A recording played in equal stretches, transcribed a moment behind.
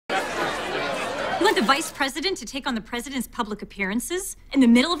You want the vice president to take on the president's public appearances in the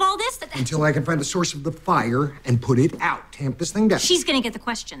middle of all this? Until I can find the source of the fire and put it out. Tamp this thing down. She's gonna get the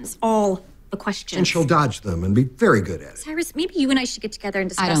questions. All the questions. And she'll dodge them and be very good at it. Cyrus, maybe you and I should get together and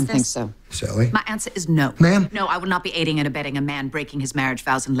discuss I don't this. think so. Sally? My answer is no. Ma'am? No, I will not be aiding and abetting a man breaking his marriage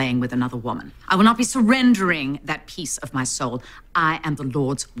vows and laying with another woman. I will not be surrendering that piece of my soul. I am the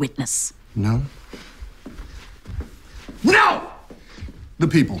Lord's witness. No. No! The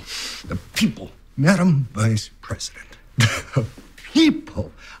people. The people. Madam Vice President. The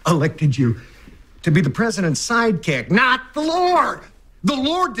people elected you to be the president's sidekick, not the Lord. The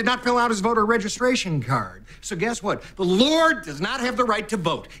Lord did not fill out his voter registration card. So guess what? The Lord does not have the right to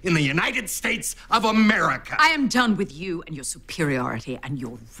vote in the United States of America. I am done with you and your superiority and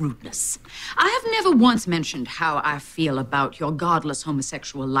your rudeness. I have never once mentioned how I feel about your godless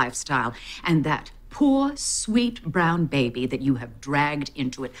homosexual lifestyle and that poor, sweet brown baby that you have dragged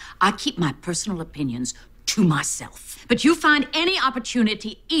into it. I keep my personal opinions to myself. But you find any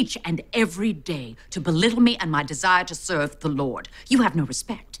opportunity each and every day to belittle me and my desire to serve the Lord. You have no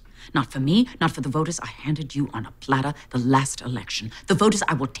respect. Not for me, not for the voters I handed you on a platter the last election. The voters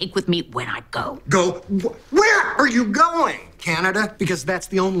I will take with me when I go. Go? Where are you going? Canada? Because that's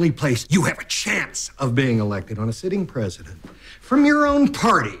the only place you have a chance of being elected on a sitting president. From your own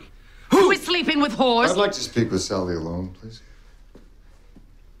party. Who is sleeping with whores? I'd like to speak with Sally alone, please.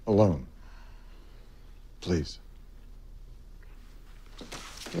 Alone. Please.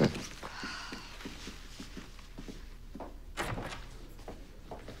 Yeah.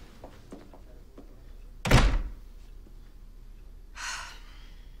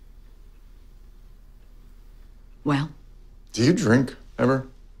 Well? Do you drink, ever?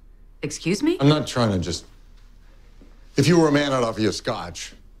 Excuse me? I'm not trying to just... If you were a man, I'd offer you a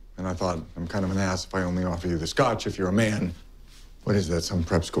scotch. And I thought, I'm kind of an ass if I only offer you the scotch if you're a man. What is that? Some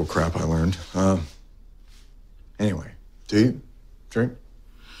prep school crap I learned. Anyway, do you drink?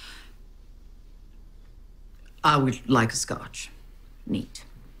 I would like a scotch. Neat.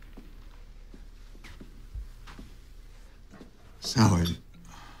 Sally.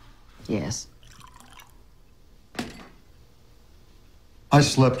 Yes. I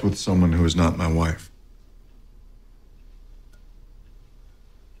slept with someone who is not my wife.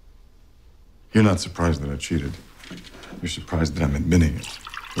 You're not surprised that I cheated. You're surprised that I'm admitting it,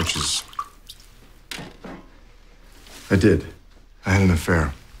 which is... I did. I had an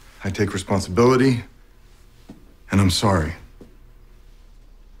affair. I take responsibility, and I'm sorry.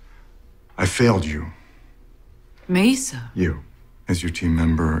 I failed you. Me, sir? You. As your team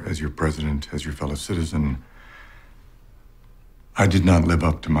member, as your president, as your fellow citizen. I did not live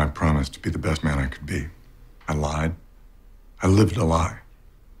up to my promise to be the best man I could be. I lied. I lived a lie.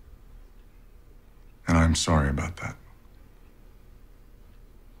 And I'm sorry about that.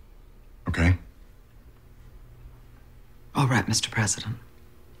 Okay? All right, Mr. President.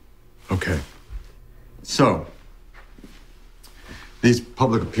 Okay. So, these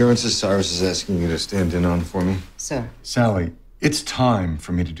public appearances Cyrus is asking you to stand in on for me. Sir. Sally, it's time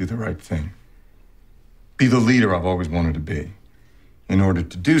for me to do the right thing. Be the leader I've always wanted to be. In order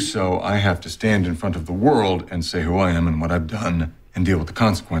to do so, I have to stand in front of the world and say who I am and what I've done and deal with the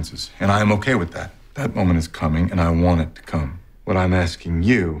consequences. And I am okay with that. That moment is coming, and I want it to come. What I'm asking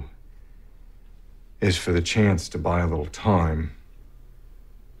you is for the chance to buy a little time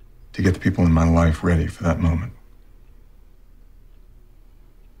to get the people in my life ready for that moment.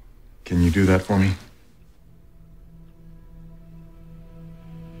 Can you do that for me?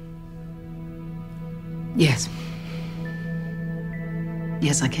 Yes.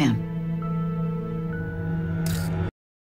 Yes, I can.